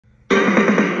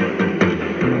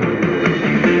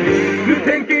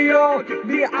jag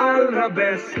bli allra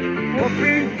bäst och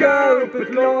bygga upp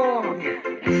ett lag.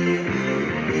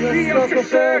 Jag ska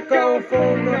söka och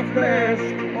fånga flest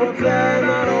och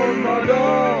träna dem var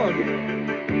dag.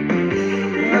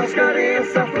 Jag ska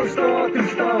resa från stad till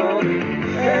stad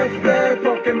efter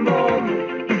Pokémon.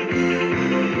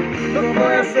 Då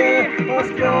får jag se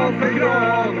vad grav för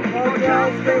grav var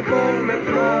kraften kommer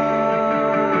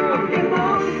från.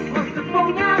 Pokémon måste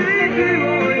fånga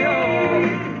du och jag.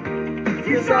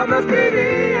 Tillsammans blir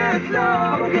vi ett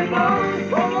lag.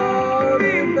 Pokémon,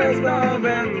 din bästa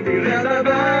vän. Vi räddar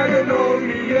världen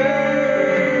om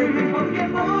igen.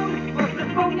 Pokémon måste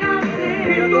fånga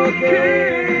dig. Helt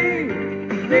okej.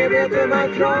 Det vet hur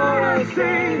man klarar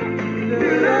sig.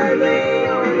 Du är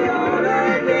med och jag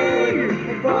är dig.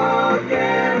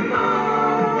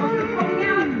 Pokémon måste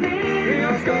fånga dig.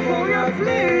 Jag ska fånga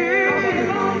fler.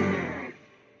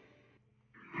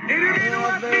 Är du redo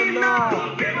att vinna?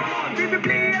 Vill du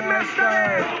bli en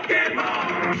mästare?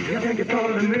 Jag tänker ta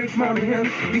den utmaningen.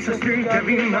 Visa styrka,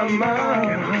 vinna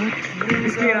man.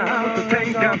 Riskera allt och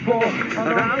tänka på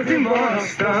att alltid vara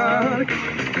stark.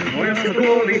 Och jag ska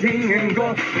gå vid ingen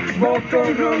gott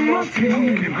bortom rum och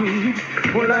tid.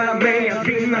 Och lära mig att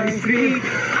vinna i strid.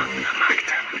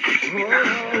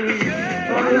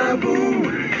 Alla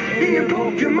bor i en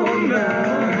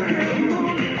Pokémon-värld.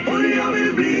 Och jag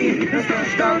vill bli den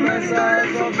största mästare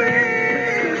som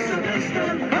finns.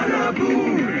 Alla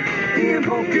bor i en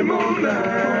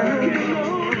Pokémon-värld.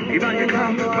 I varje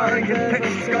kamp och varje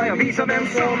text ska jag visa vem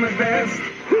som är bäst.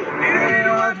 Är du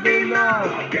redo att vinna?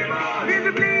 Vill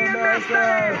du bli en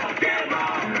mästare?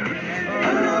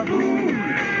 Alla bor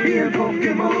i en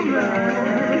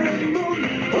Pokémon-värld.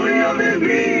 Och jag vill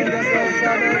bli den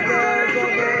största mästare som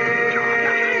finns.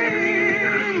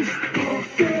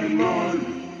 Pokémon.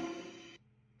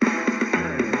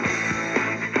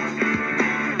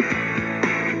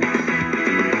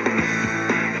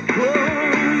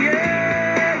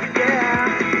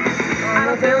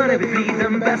 Alla vill bli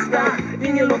den bästa.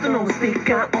 Ingen låter någon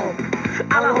sticka om.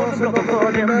 Alla har så bråttom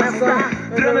för det mesta.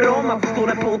 Drömmer om att få stå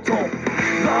där på topp.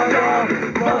 Var dag,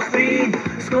 var strid.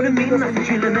 Ska du minnas den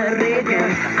gyllene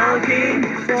regeln. Allting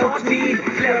tar tid.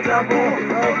 Klättra på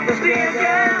upp för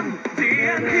stegen. Det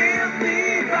är en helt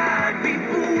ny värld vi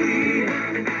bor i.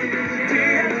 Det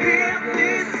är ett helt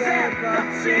nytt sätt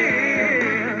att se.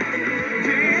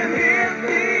 Det är en helt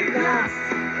ny plats.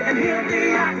 En helt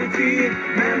ny attityd.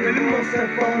 Men du måste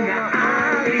fånga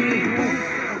allihop.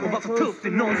 Och vara så tuff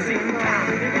du någonsin kan.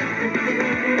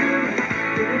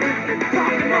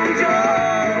 Pokémon Go!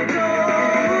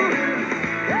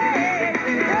 Hey,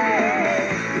 hey.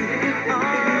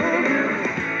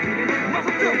 Var så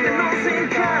tuff du någonsin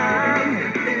kan.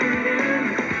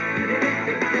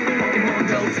 Pokémon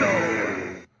Go!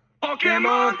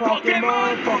 Pokémon,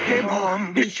 Pokémon,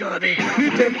 Pokémon, vi kör det. Nu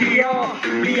tänker jag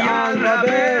bli allra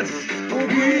bäst och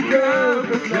bygga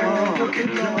upp ett lag.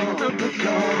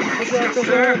 Och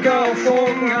söka och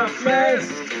fånga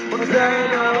flest och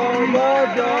träna om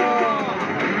var dag.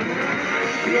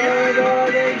 Jag är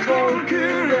dagens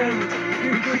konkurrent,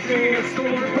 mycket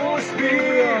står på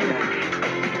spel.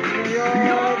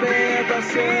 Jag vet att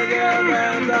segern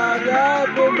väntar där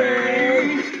på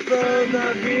mig. För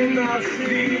att vinna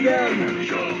striden.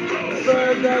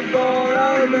 För att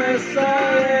vara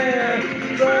mästare.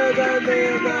 För att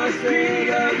vinna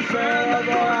striden. För att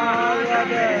vara allra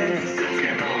bäst.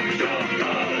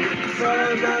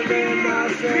 För att vinna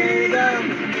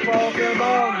striden.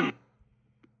 Pokémon.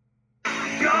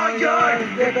 Jag gör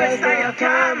det bästa jag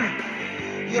kan.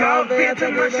 Jag vet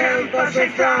hur man kämpar sig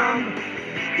fram.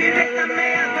 Det räknar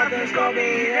med att den ska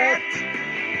bli rätt.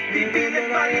 Vi vinner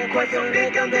varje quest som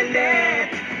lekande lätt.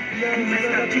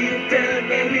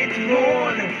 Mästartiteln är mitt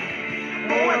mål.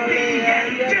 Och att bli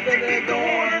en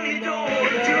jätteidol.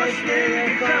 Just nu är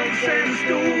chansen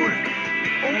stor.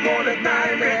 Och målet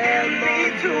närmare än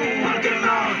vi tror.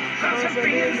 Pokémon, chansen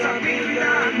finns att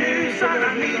vinna. Nu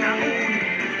sannar mina ord.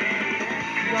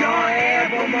 Jag är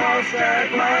på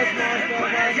masterquest.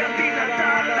 Jag vill att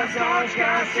alla snart ska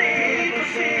se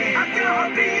att jag har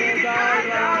blivit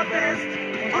allra bäst.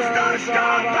 Och störst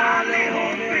av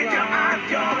allihop vet jag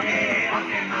att jag är.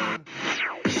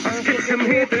 Aspekt som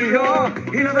heter jag.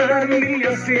 Hela världen vill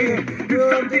jag se.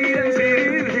 Hur framtiden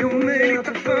ser ut är omöjligt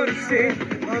att förutse.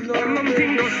 Om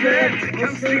någonting går snett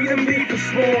kan striden bli för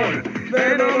svår.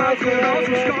 Men om allt går bra så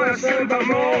ska jag kämpa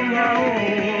många år.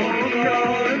 Jag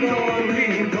har en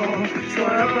dålig dag. Ska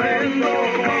jag på en dag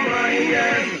komma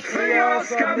igen. För jag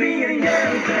ska bli en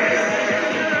hjälte.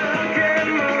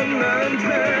 Pokémon and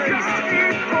Trace.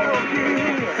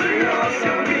 För jag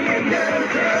ska bli en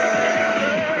hjälte.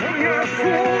 Om jag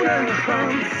får en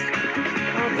chans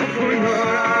och får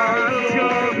göra allt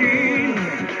jag vill.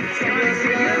 Ska bli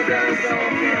hjälten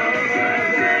som jag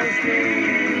föddes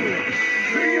till.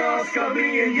 För jag ska bli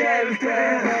en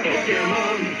hjälte.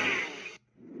 Pokémon.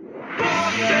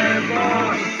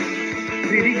 Pokémon.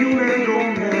 Miljoner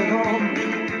gånger om.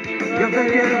 Jag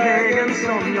väljer vägen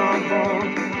som jag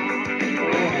valt.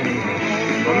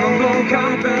 Och någon gång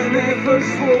kampen är för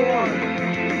svår.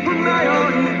 Och när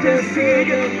jag inte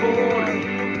seger får,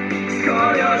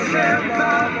 ska jag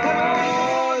kämpa på.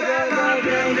 Denna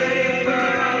dröm är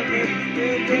för alltid.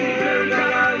 Min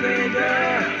brukar aldrig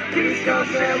dö. Vi ska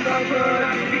kämpa för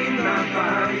att vinna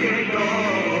varje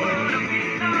gång.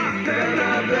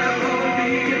 Denna dröm har vi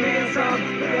gemensamt.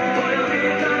 Och jag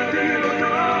vet att du och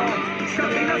jag ska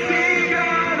vinna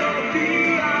segrar och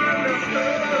bli allra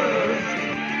störst.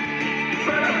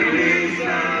 För att vi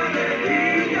lyssnade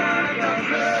till hjärtats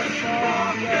röst.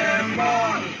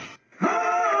 Pokémon.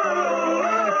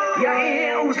 Jag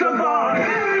är oslagbar.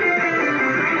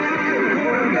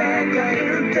 Går en väg jag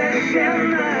inte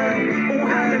känner. Och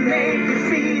här med mig finns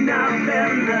fina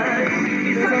vänner.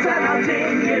 Vi satsar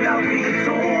allting, ger allt vi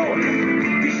tål.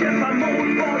 Vi kämpar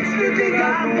mot vårt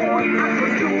slutliga mål. Att få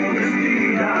troende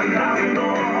styra land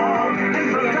och hav.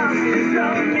 En fantastisk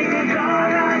dröm ingen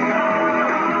klarar av.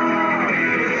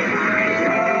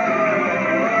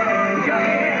 Jag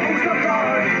är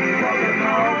oslagbar.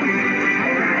 Pokémon.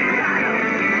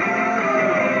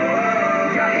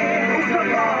 Jag är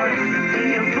oslagbar.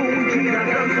 I en forntida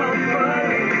dröm som förr.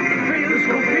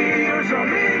 Filosofier som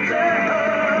inte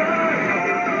hör.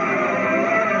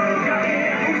 Jag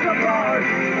är oslagbar.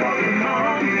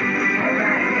 Pokémon.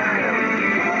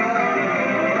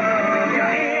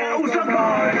 Jag är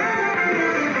oslagbar.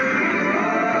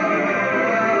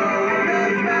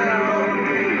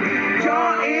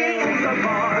 Jag är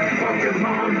oslagbar.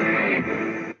 Pokémon.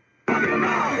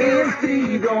 En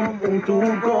strid om ont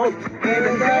och gott. Är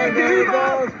den där du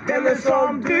valt, eller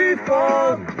som du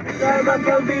fått. Där man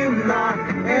kan vinna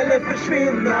eller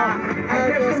försvinna. Här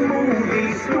är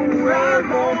förmodligen stora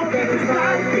mått. Är det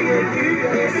stark är du,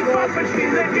 är det svårt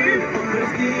försvinner du. Under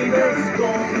stridens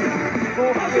gång.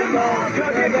 Pokémon,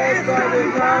 gör det bästa du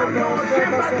kan och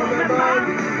kämpa som en man.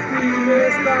 Du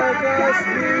är starkast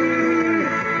nu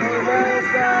och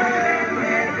bästa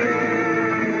är du.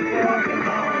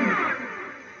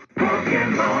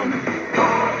 Pokémon,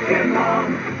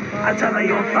 Pokémon. Att alla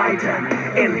gör fighten.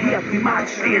 En helt ny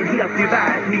match, en helt ny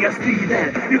värld. Nya strider,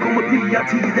 nu kommer nya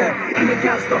tider. Ingen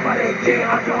kan stoppa dig, ge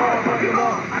att jag har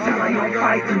Pokémon. Att alla gör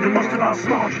fighten, du måste vara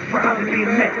smart. Får aldrig bli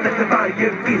mätt efter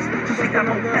varje vinst. Så sikta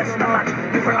mot nästa match.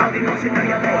 Du får aldrig någonsin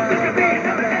nöja dig. Du ska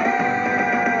vinna med det.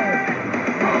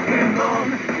 Pokémon,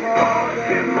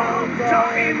 Pokémon.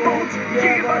 Ta emot,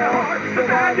 ge vad du har. För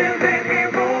världen den är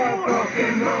vår.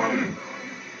 Pokémon.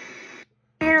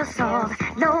 Oss av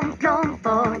långt, långt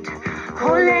bort.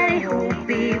 Håller ihop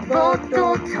i vått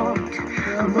och torrt.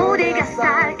 Modiga,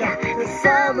 starka,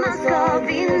 tillsammans ska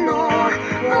vi nå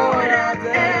vårat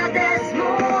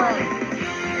ödesmål.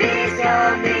 Vi ska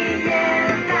bli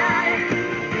hjältar.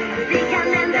 Vi kan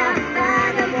ändra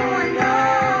världen på en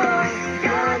dag.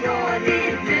 Jag går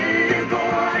dit du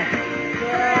går.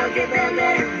 För alltid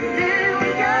vänner, du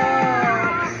och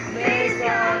jag. Vi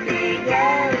ska bli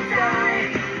hjältar.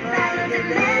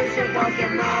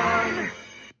 Pokémon.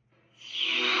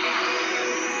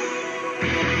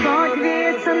 Vart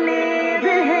vet som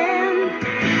leder hem.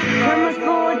 Kommer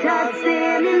spårplats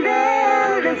är min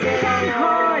vän. Den sidan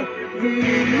har du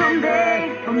inom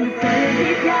dig. Om du följer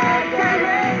ditt hjärta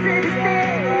löser det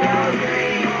steg.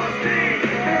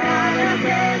 För alla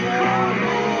den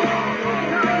kommer.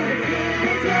 Någon till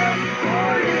ditt hem.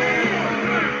 Och du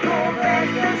på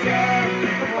bästa sätt.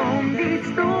 Om vi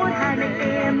står här med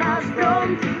ena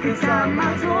språng.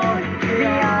 Tillsammans vår, det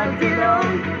är alltid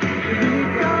långt. Vi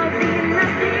ska vinna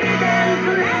striden,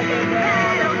 så lät det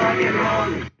här och Pokémon.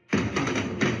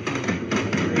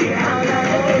 Det handlar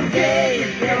om dig,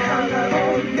 det handlar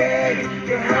om dig.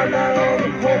 Det handlar om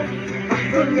hopp, att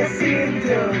följa sin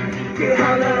dröm. Det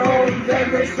handlar om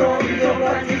vänner som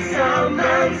jobbar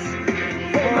tillsammans.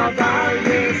 Om att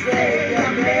aldrig säga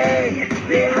nej.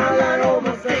 Det handlar om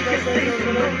att sträcka sig så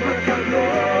långt man kan gå.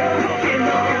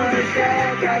 Pokémon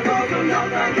försöker vad som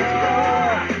låter gå.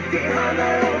 Det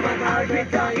handlar om att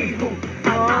arbeta ihop.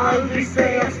 Att aldrig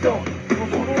säga stopp. Och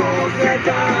få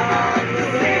fortsätta att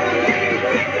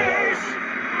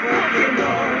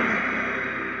Pokémon.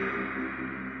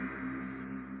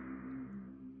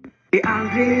 Det är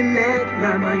aldrig lätt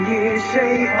när man ger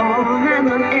sig av. När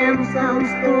man ensam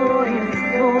står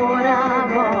inför svåra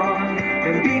val.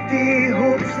 Men bit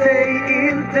ihop sig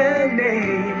inte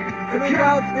nej. För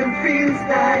kraften finns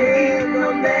där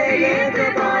inom dig. Det är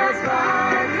inte bara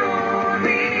svart och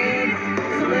vitt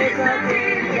som växlar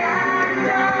till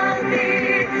hjärtat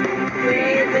ditt. Det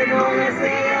är inte många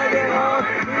stegar du har,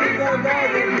 utan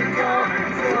vägen du tar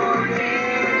som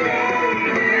leder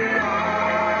du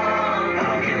har.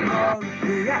 Pokémon,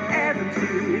 nya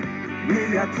äventyr,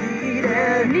 nya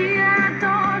tider, nya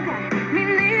dagar, min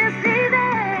nya sida.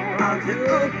 allt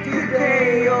är upp till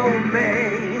dig och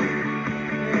mig.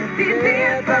 Vi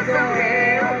vet vad som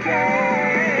är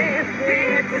okej.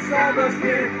 Vi är tillsammans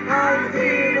nu,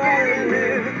 alltid är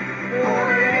nu. Och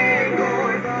det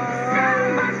går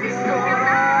tillsammans vi står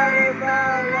här för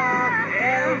alla.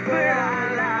 En för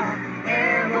alla,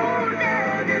 en vår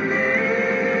död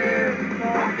nu.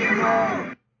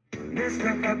 Pokémon.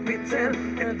 Nästa kapitel,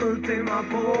 ett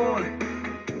ultimat-mål.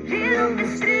 Redo för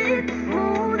strid,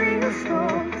 modig och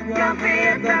stolt. Jag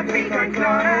vet att vi kan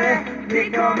klara det.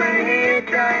 Vi kommer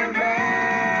hitta en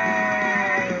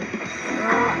väg.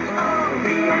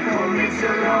 Vi har kommit så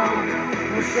långt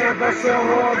och kämpar så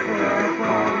hårt för att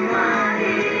komma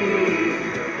hit.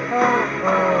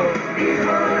 Vi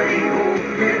hör ihop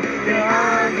nu, det är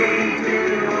aldrig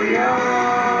du och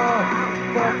jag.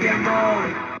 Pokémon.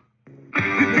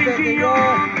 Nu tänker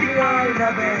jag bli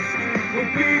allra bäst och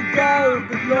bygga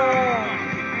upp ett lag.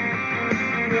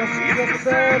 Jag ska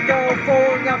försöka och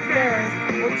fånga flest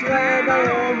och träna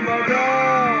dem var bra.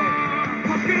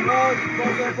 Pokémon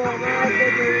måste fånga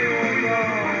det du och jag.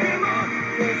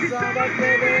 Tillsammans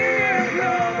med det är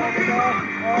bra.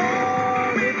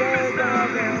 Vi bäddar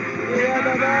det, vi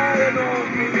räddar världen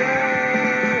om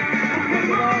igen.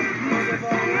 Pokémon måste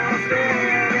fånga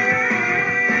steget.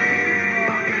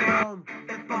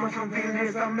 Ett barn som vill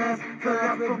resa mest för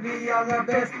att få bli allra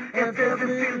bäst. En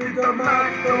fylld utav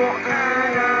makt och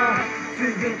ära. Du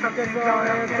vet att jag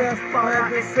klarar ett test, bara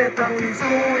vi sätter på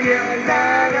historien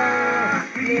lära.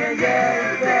 Vi är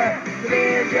hjälte,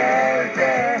 vi är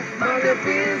hjälte. Men det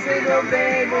finns inom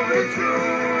dig må vi tro.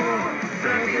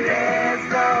 För vi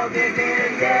rädsla och det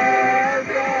är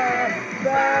hjälte.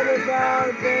 Världens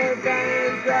allt det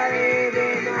finns där i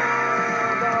din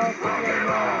hand.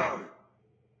 Pokémon.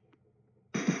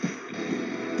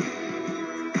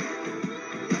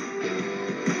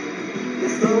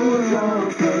 Står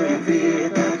jag för jag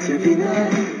vet att jag vinner.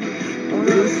 Om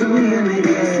du står med mig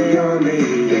reser jag mig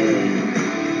igen.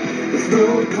 Jag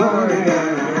står kvar när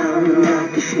alla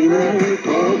andra försvinner.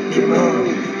 Pokémon,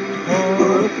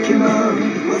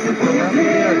 Pokémon, måste fånga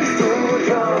fler. Står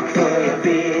jag för jag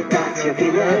vet att jag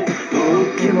vinner.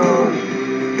 Pokémon,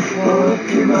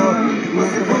 Pokémon,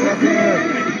 måste fånga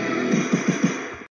fler.